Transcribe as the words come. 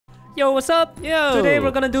Yo, what's up? Yo! Today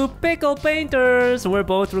we're gonna do pickle painters. We're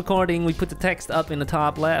both recording. We put the text up in the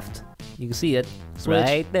top left. You can see it. Switch,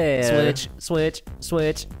 right there. Switch, switch,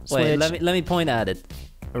 switch, Wait, switch. let me point at it.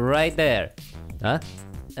 Right there. Huh?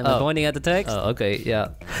 Am I pointing at the text? Oh, okay, yeah.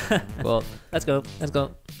 Well, let's go. Let's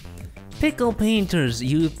go. Pickle painters,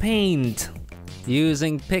 you paint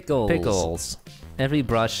Using pickles. pickles. Every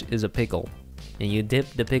brush is a pickle. And you dip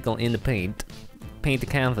the pickle in the paint. Paint the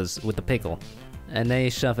canvas with the pickle. And they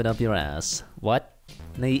shove it up your ass. What?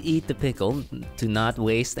 They eat the pickle to not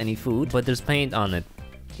waste any food. But there's paint on it.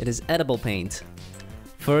 It is edible paint.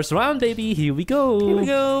 First round, baby. Here we go. Here we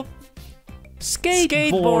go.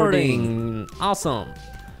 Skateboarding. Awesome.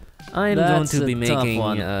 I'm going That's to be a tough making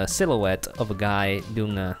one. a silhouette of a guy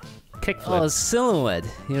doing a kickflip. Oh, silhouette.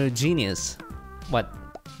 You're a genius. What?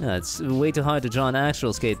 Yeah, it's way too hard to draw an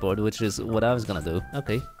actual skateboard, which is what I was gonna do.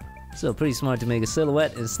 Okay. So pretty smart to make a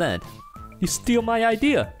silhouette instead. You steal my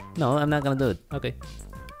idea. No, I'm not gonna do it. Okay.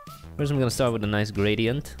 First, I'm gonna start with a nice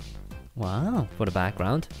gradient Wow. for the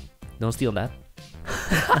background. Don't steal that.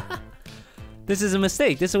 This is a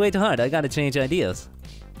mistake. This is way too hard. I gotta change ideas.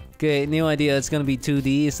 Okay, new idea. It's gonna be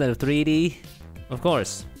 2D instead of 3D. Of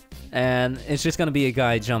course. And it's just gonna be a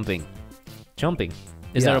guy jumping. Jumping.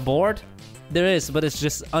 Is Yeah. there a board? There is, but it's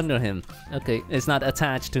just under him. Okay. It's not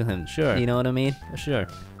attached to him. Sure. You know what I mean? Sure.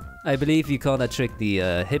 I believe you call that trick the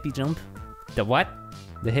hippie jump. The what?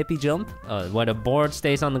 The hippie jump? Where the board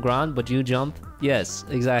stays on the ground, but you jump? Yes,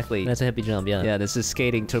 exactly. That's a hippie jump, yeah. Yeah, this is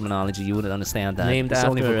skating terminology. You wouldn't understand that. Named it's after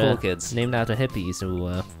only for cool kids. Named after hippies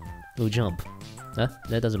who jump. Huh?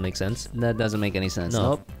 That doesn't make sense. That doesn't make any sense. No.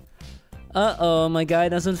 Nope. Uh-oh, my guy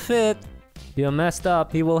doesn't fit. You're messed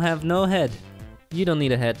up. He will have no head. You don't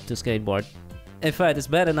need a head to skateboard. In fact, it's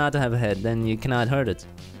better not to have a head, then you cannot hurt it.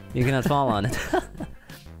 You cannot fall on it.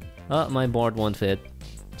 Oh, my board won't fit.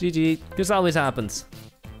 GG. This always happens.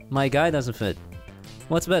 My guy doesn't fit.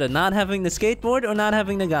 What's better, not having the skateboard or not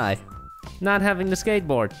having the guy? Not having the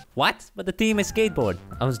skateboard. What? But the team is skateboard.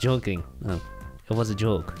 I was joking. Oh. It was a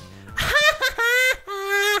joke.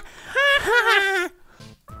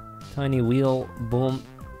 Tiny wheel, boom,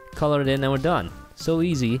 color it in and we're done. So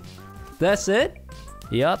easy. That's it?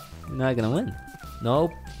 Yup. You're not gonna win.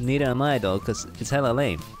 Nope. Neither am I though, cause it's hella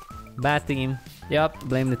lame. Bad team. Yup.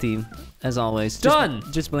 Blame the team. As always. Done!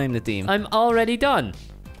 Just blame the team. I'm already done.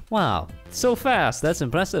 Wow. So fast. That's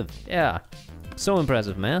impressive. Yeah. So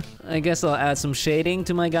impressive, man. I guess I'll add some shading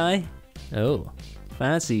to my guy. Oh.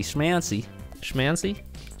 Fancy, schmancy. Schmancy?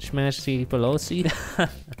 Schmancy Pelosi?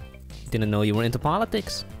 Didn't know you were into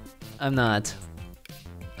politics. I'm not.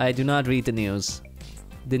 I do not read the news.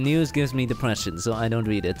 The news gives me depression, so I don't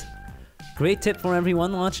read it. Great tip for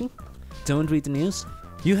everyone watching. Don't read the news.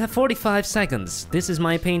 You have 45 seconds. This is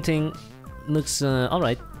my painting. Looks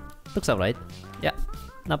alright. Looks alright. Yeah.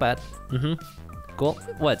 Not bad. Mm-hmm. Cool.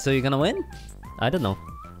 What, so you're gonna win? I don't know.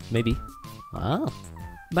 Maybe. Wow.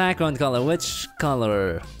 Background color, which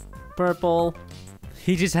color? Purple.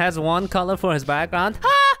 He just has one color for his background.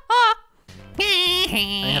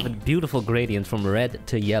 I have a beautiful gradient from red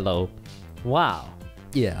to yellow. Wow.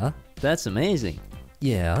 Yeah. That's amazing.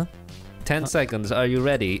 Yeah. 10 seconds. Are you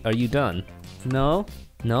ready? Are you done? No?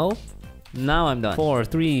 No? Now I'm done. 4,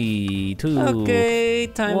 3, 2. Okay,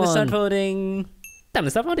 time to start voting. Time to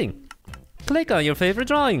start voting. Click on your favorite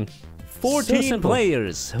drawing. 14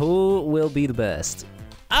 players. Who will be the best?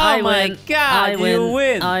 I Oh my win. god, you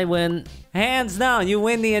win! I win. Hands down, you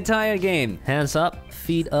win the entire game. Hands up,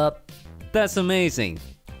 feet up. That's amazing.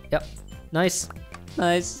 Yep. Nice.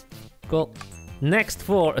 Nice. Cool. Next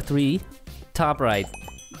 3. Top right.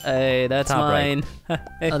 Hey, that's Top mine.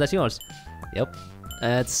 Oh, that's yours. Yep.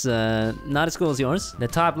 That's not as cool as yours. The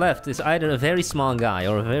top left is either a very small guy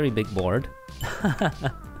or a very big board.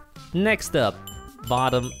 Next up,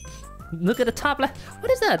 bottom. Look at the top left. What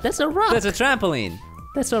is that? That's a rock. That's a trampoline.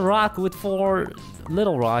 That's a rock with 4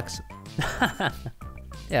 little rocks.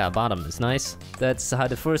 Yeah, bottom is nice. That's how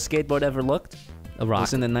the first skateboard ever looked. A It rock.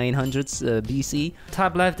 was in the 900s BC.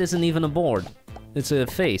 Top left isn't even a board. It's a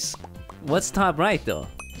face. What's top right though?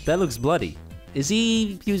 That looks bloody. Is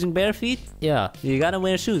he using bare feet? Yeah. You gotta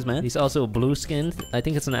wear shoes, man. He's also blue-skinned. I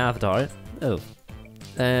think it's an avatar. Oh.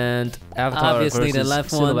 And avatar Obviously the versus left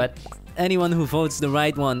silhouette. one. Anyone who votes the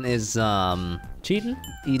right one is Cheating?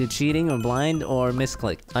 either cheating or blind or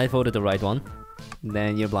misclicked. I voted the right one.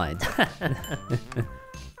 Then you're blind.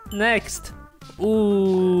 Next.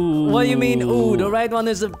 Ooh. What do you mean, ooh? The right one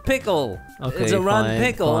is a pickle. Okay, it's a round fine,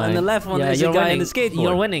 pickle, and the fine. left one Yeah, is a you're guy winning. in the skateboard.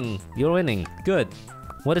 You're winning. You're winning. Good.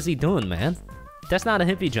 What is he doing, man? That's not a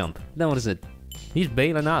hippie jump. Then what is it? He's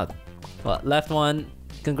bailing out. Well, left one.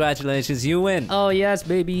 Congratulations, you win. Oh, yes,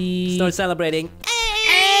 baby. Start celebrating.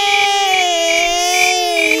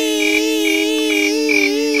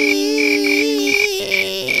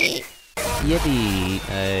 yippee.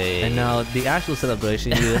 Hey. And now the actual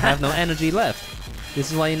celebration, you have no energy left.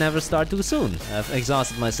 This is why you never start too soon. I've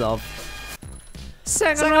exhausted myself.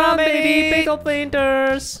 Second round, baby! Pickle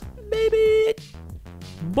painters! Baby!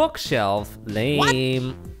 Bookshelf.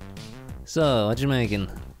 Lame. So, what you making?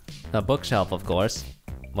 A bookshelf, of course.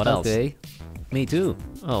 What else? Okay. Me too.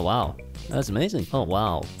 Oh, wow. That's amazing. Oh,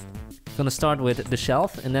 wow. Gonna start with the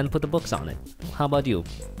shelf and then put the books on it. How about you?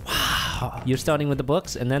 Wow. You're starting with the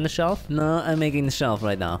books and then the shelf? No, I'm making the shelf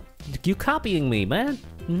right now. You copying me, man.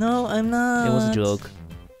 No, I'm not. It was a joke.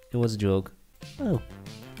 It was a joke. Oh,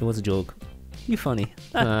 It was a joke. you funny.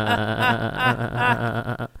 Oh,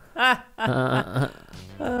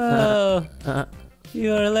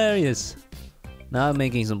 you are hilarious. Now I'm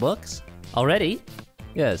making some books. Already?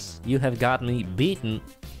 Yes. You have got me beaten.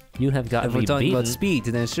 You have got If me we're talking beaten. about speed,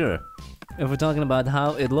 then sure. If we're talking about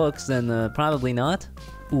how it looks, then probably not.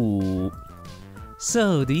 Ooh.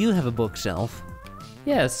 So, do you have a bookshelf?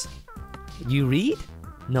 Yes. You read?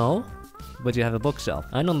 No. But you have a bookshelf.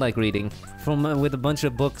 I don't like reading. From with a bunch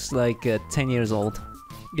of books like 10 years old.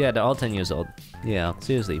 Yeah, they're all 10 years old. Yeah.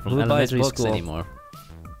 Seriously, from Who buys elementary books school. anymore?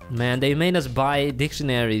 Man, they made us buy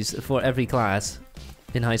dictionaries for every class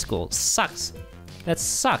in high school. Sucks. That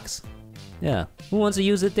sucks. Yeah. Who wants to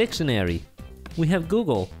use a dictionary? We have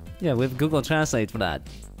Google. Yeah, we have Google Translate for that.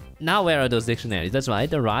 Now where are those dictionaries? That's right,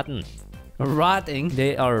 they're rotten. Rotting?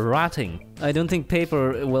 They are rotting. I don't think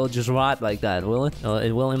paper will just rot like that, will it?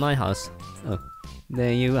 It will in my house. Oh.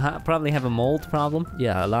 Then you probably have a mold problem.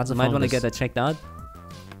 Yeah, lots of Might want to fungus. get that checked out.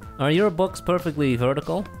 Are your books perfectly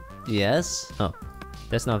vertical? Yes. Oh,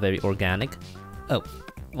 that's not very organic. Oh.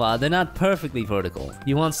 Well, they're not perfectly vertical.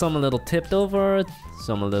 You want some a little tipped over,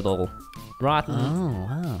 some a little rotten. Oh,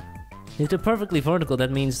 wow. If they're perfectly vertical,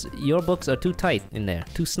 that means your books are too tight in there,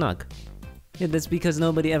 too snug. Yeah, that's because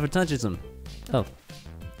nobody ever touches them. Oh,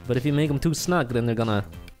 but if you make them too snug, then they're gonna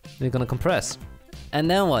compress. And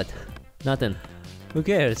then what? Nothing. Who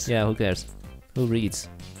cares? Yeah, who cares? Who reads?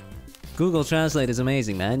 Google Translate is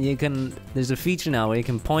amazing, man. There's a feature now where you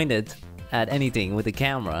can point it at anything with the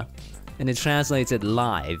camera, and it translates it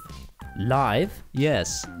live. Live?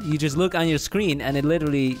 Yes. You just look on your screen and it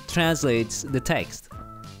literally translates the text.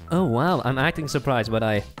 Oh wow, I'm acting surprised, but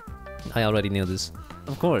I already knew this.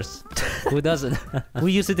 Of course. Who doesn't?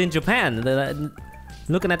 We use it in Japan.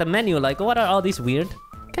 Looking at the menu, like, what are all these weird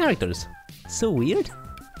characters? So weird.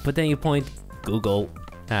 But then you point Google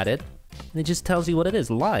at it, and it just tells you what it is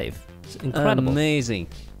live. It's incredible. Amazing.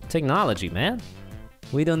 Technology, man.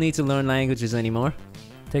 We don't need to learn languages anymore.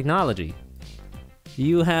 Technology.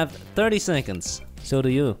 You have 30 seconds. So do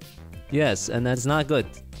you. Yes, and that's not good.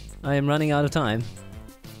 I am running out of time.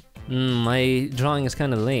 My drawing is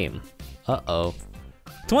kind of lame. Uh-oh.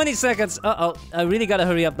 20 seconds! Uh-oh. I really gotta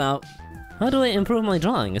hurry up now. How do I improve my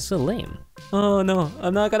drawing? It's so lame. Oh no,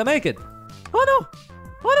 I'm not gonna make it. Oh no!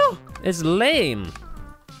 Oh no! It's lame.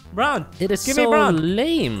 Brown! It is Give so me brown!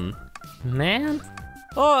 lame. Man.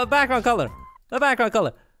 Oh, a background color! A background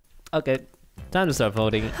color! Okay. Time to start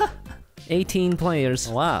voting. 18 players.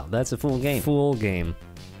 Wow, that's a full game. Full game.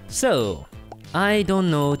 So, I don't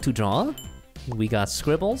know to draw. We got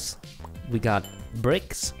scribbles. We got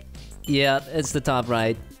bricks. Yeah, it's the top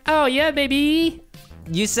right. Oh yeah, baby!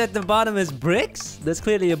 You said the bottom is bricks? That's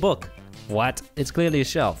clearly a book. What? It's clearly a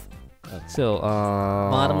shelf. So,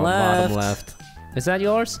 Bottom left. Bottom left. Is that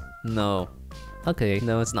yours? No. Okay.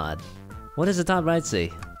 No, it's not. What does the top right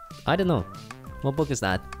say? I don't know. What book is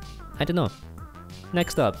that? I don't know.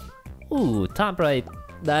 Next up. Ooh, top right.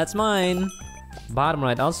 That's mine. Bottom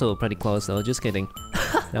right also pretty close though, just kidding.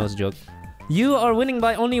 That was a joke. You are winning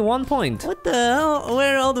by only 1 point. What the hell?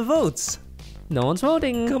 Where are all the votes? No one's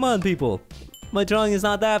voting. Come on, people. My drawing is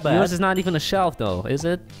not that bad. Yours is not even a shelf though, is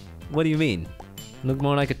it? What do you mean? Look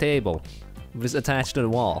more like a table. It was attached to the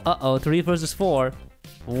wall. Uh-oh, 3 versus 4.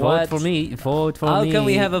 What? Vote for me. Vote for me. How can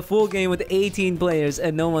we have a full game with 18 players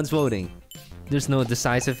and no one's voting? There's no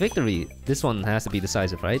decisive victory. This one has to be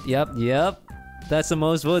decisive, right? Yep. Yep. That's the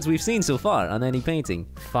most votes we've seen so far on any painting.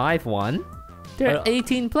 5-1. There are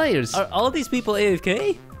 18 players. Are all these people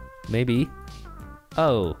AFK? Maybe.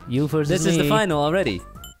 Oh, you versus This me. is the final already.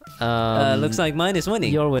 Looks like mine is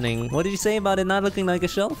winning. You're winning. What did you say about it not looking like a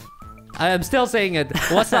shelf? I am still saying it.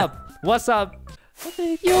 What's up? What's up?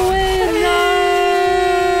 Okay. You win!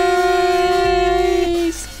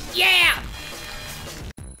 Nice! Yeah!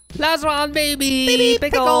 Last round, baby! Baby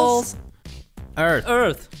pickles! Earth.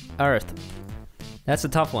 Earth. Earth. That's a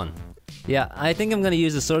tough one. Yeah, I think I'm gonna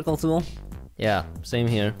use the circle tool. Yeah, same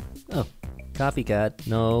here. Oh, copycat.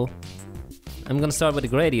 No. I'm gonna start with a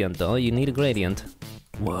gradient though. You need a gradient.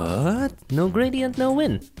 What? No gradient, no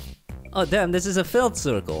win. Oh damn, this is a filled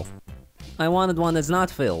circle. I wanted one that's not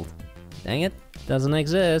filled. Dang it. Doesn't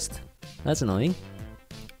exist. That's annoying.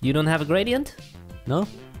 You don't have a gradient? No?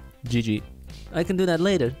 GG. I can do that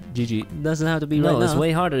later. GG. Doesn't have to be right No, now. it's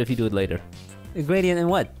way harder if you do it later. A gradient in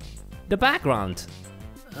what? The background.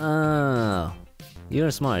 Oh.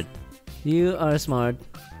 You're smart. You are smart.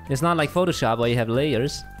 It's not like Photoshop where you have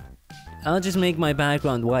layers. I'll just make my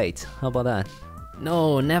background white. How about that?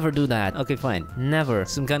 No, never do that. Okay, fine. Never.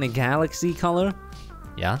 Some kind of galaxy color?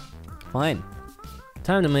 Yeah. Fine.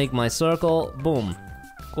 Time to make my circle. Boom.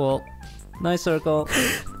 Cool. Nice circle.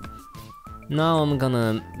 Now I'm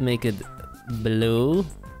gonna make it blue.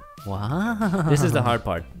 Wow. This is the hard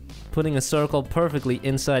part. Putting a circle perfectly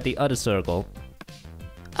inside the other circle.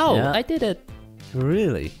 Oh, Yeah. I did it.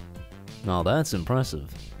 Really? Now that's impressive.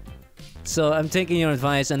 So I'm taking your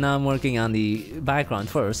advice and now I'm working on the background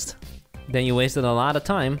first. Then you wasted a lot of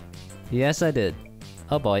time. Yes, I did.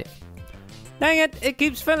 Oh boy. Dang it! It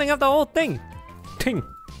keeps filling up the whole thing. Ting.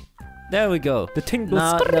 There we go. The ting goes.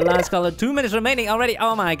 Now the last color. 2 minutes remaining already.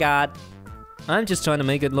 Oh my god. I'm just trying to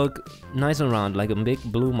make it look nice and round, like a big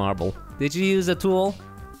blue marble. Did you use a tool?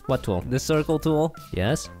 What tool? The circle tool?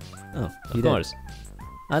 Yes, Oh, of you course. did.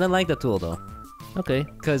 I don't like the tool though. Okay.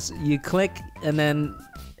 Because you click and then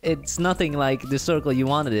it's nothing like the circle you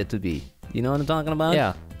wanted it to be. You know what I'm talking about?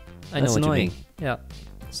 Yeah, I know That's what annoying. you mean. Yeah,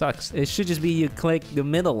 sucks. It should just be you click the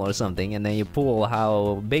middle or something and then you pull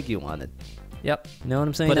how big you want it. Yep, You know what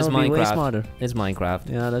I'm saying? but That it's would be way Minecraft. smarter. It's Minecraft.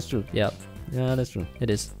 Yeah, that's true. Yep, Yeah, that's true.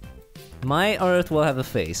 it is. My Earth will have a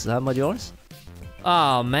face. How about yours?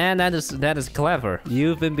 Oh man, that is clever.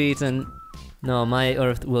 You've been beaten. No, my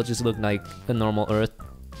Earth will just look like a normal Earth,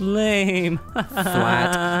 Lame.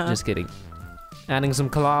 flat. Just kidding. Adding some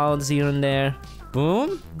clouds here and there.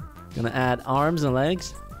 Boom. Gonna add arms and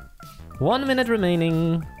legs. 1 minute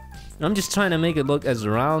remaining. I'm just trying to make it look as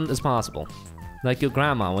round as possible, like your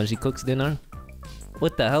grandma when she cooks dinner.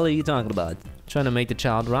 What the hell are you talking about? Trying to make the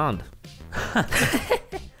child round.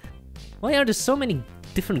 Why are there so many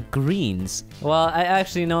different greens? Well, I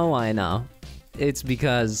actually know why now. It's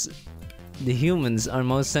because the humans are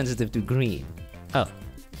most sensitive to green. Oh,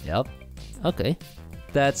 yep. Okay.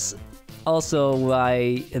 That's also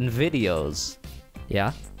why in videos,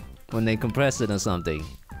 Yeah. when they compress it or something,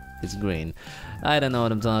 it's green. I don't know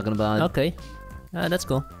what I'm talking about. Okay. That's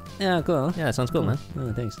cool. Yeah, cool. Yeah, sounds cool, man.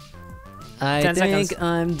 Oh, thanks. I 10 think seconds.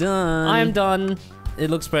 I'm done. I'm done. It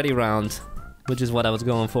looks pretty round, which is what I was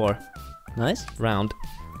going for. Nice. Round.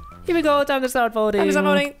 Here we go. Time to start voting. Time to start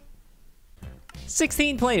voting.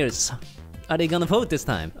 16 players. Are they gonna vote this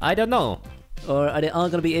time? I don't know. Or are they all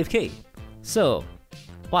gonna be AFK? So,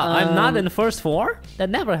 wow, I'm not in the first 4? That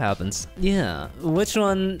never happens. Yeah. Which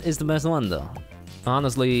one is the best one though?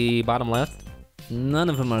 Honestly, bottom left. None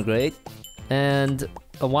of them are great. And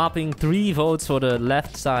a whopping 3 votes for the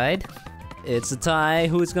left side. It's a tie.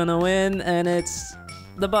 Who's gonna win? And it's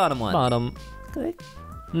the bottom one. Bottom. Okay.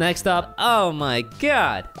 Next up, Oh my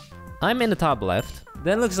god. I'm in the top left.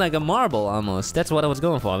 That looks like a marble almost. That's what I was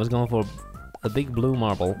going for. I was going for a big blue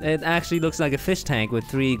marble. It actually looks like a fish tank with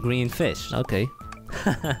 3 green fish. Okay.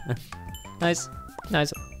 Nice.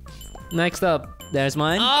 Nice. Next up. There's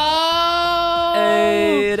mine. Oh!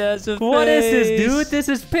 Hey, that's a What is this, face. dude? This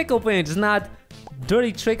is pickle paint. It's not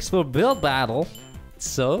dirty tricks for build battle.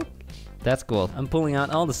 So, That's cool. I'm pulling out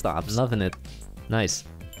all the stops. Loving it. Nice.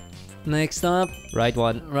 Next up, Right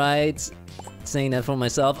one. right. Saying that for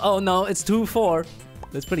myself. Oh no, it's 2-4.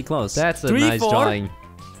 That's pretty close. That's a 3-4? nice drawing.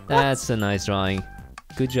 That's a nice drawing.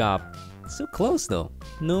 Good job. So close though.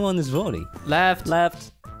 No one is voting. Left.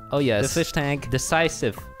 Left. Oh yes. The fish tank.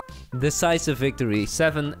 Decisive. Decisive victory.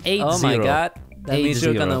 7-8-0. Oh my god. That means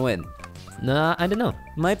you're 8-0. gonna win. Nah, I don't know.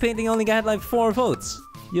 My painting only got like 4 votes.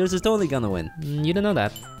 Yours is totally gonna win. You don't know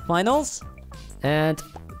that. Finals? And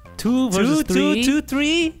 2 versus 3. 2,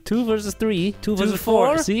 3. 2 versus 3. 2 versus 4.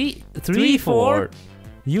 4. See? 3, 4.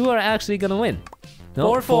 You are actually gonna win. No,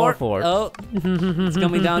 4, 4. 4. Oh, it's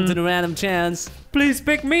coming down to the random chance. Please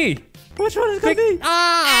pick me. Which one is gonna be?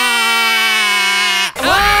 Ah!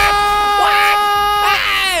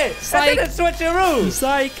 Hey! Psych. I didn't switch your rules.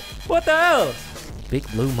 Psych. What the hell? Big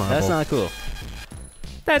blue marble. That's not cool.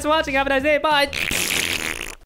 Thanks for watching. Have a nice day. Bye.